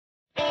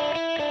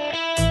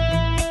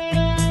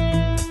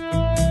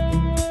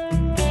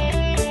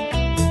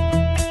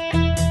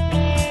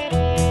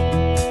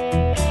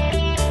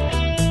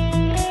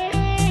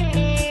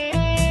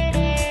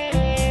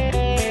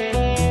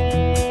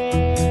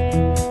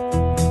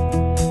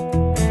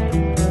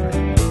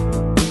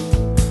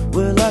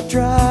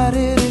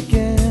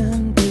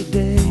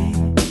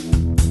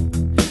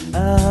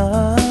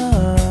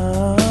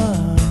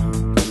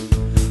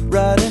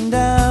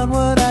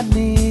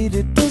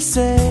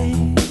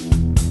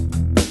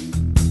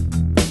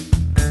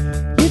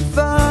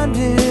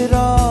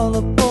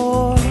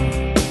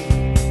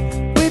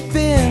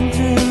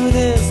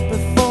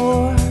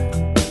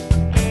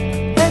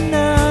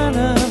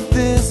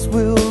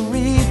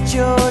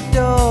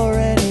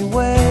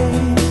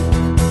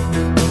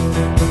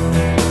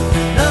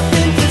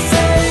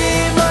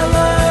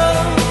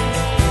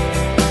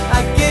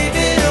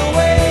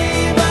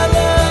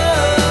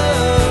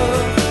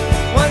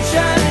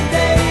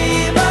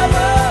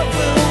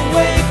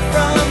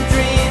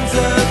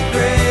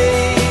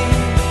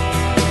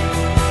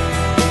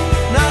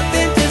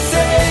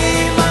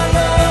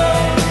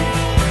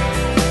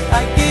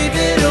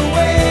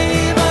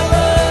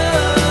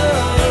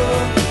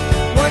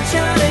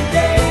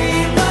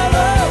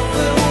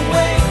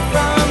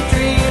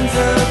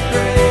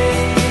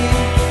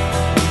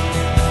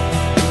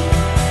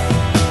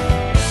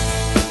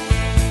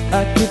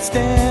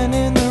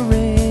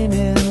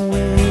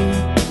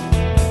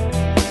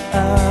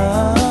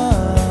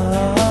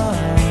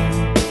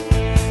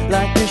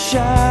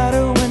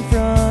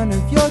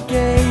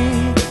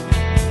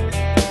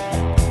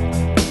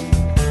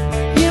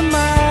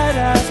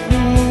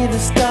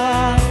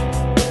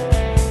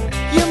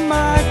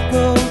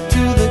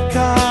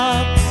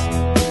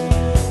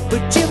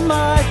you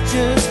might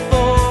just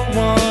for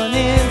one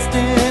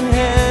instant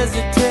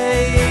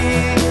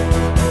hesitate.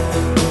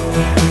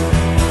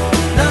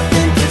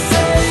 Nothing to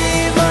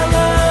say, my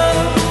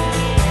love.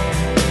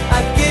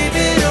 I gave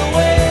it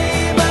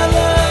away, my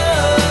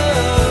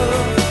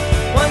love.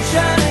 One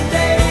shining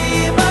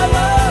day, my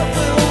love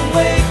will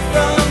wake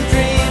from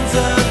dreams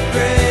of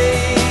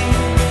gray.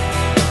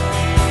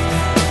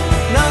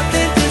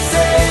 Nothing to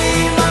say,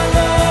 my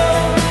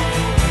love.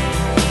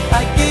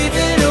 I gave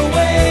it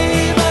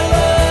away, my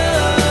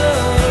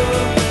love.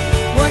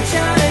 One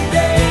shining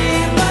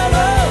day, my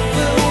love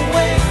will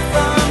wake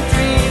from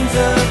dreams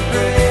of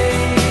gray.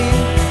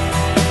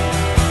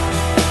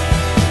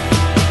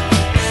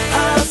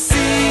 I'll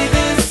see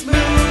this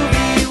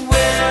movie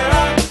where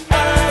our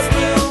eyes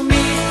will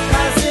meet,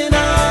 passing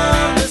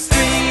on the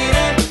street,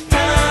 and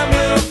time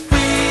will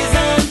freeze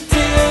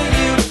until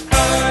you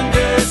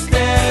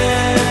understand.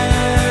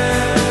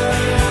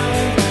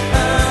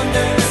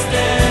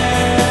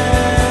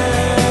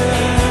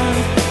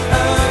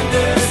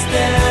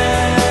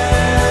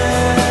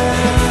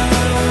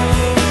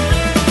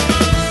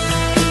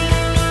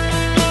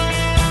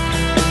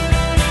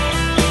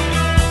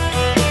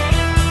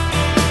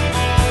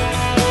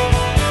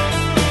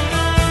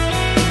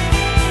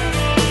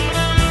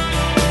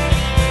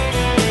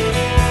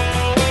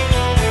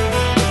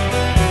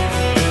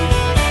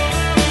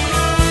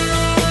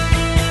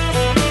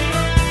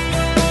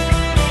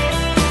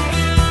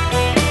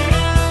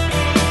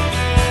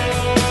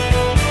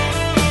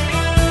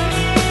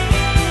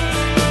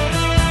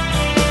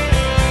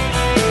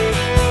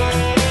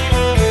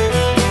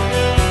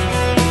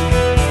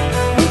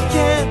 We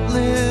can't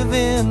live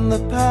in the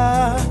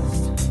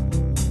past.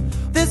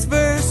 This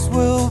verse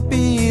will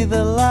be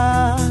the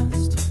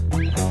last.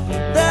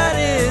 That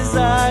is,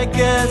 I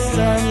guess,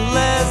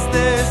 unless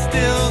there's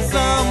still some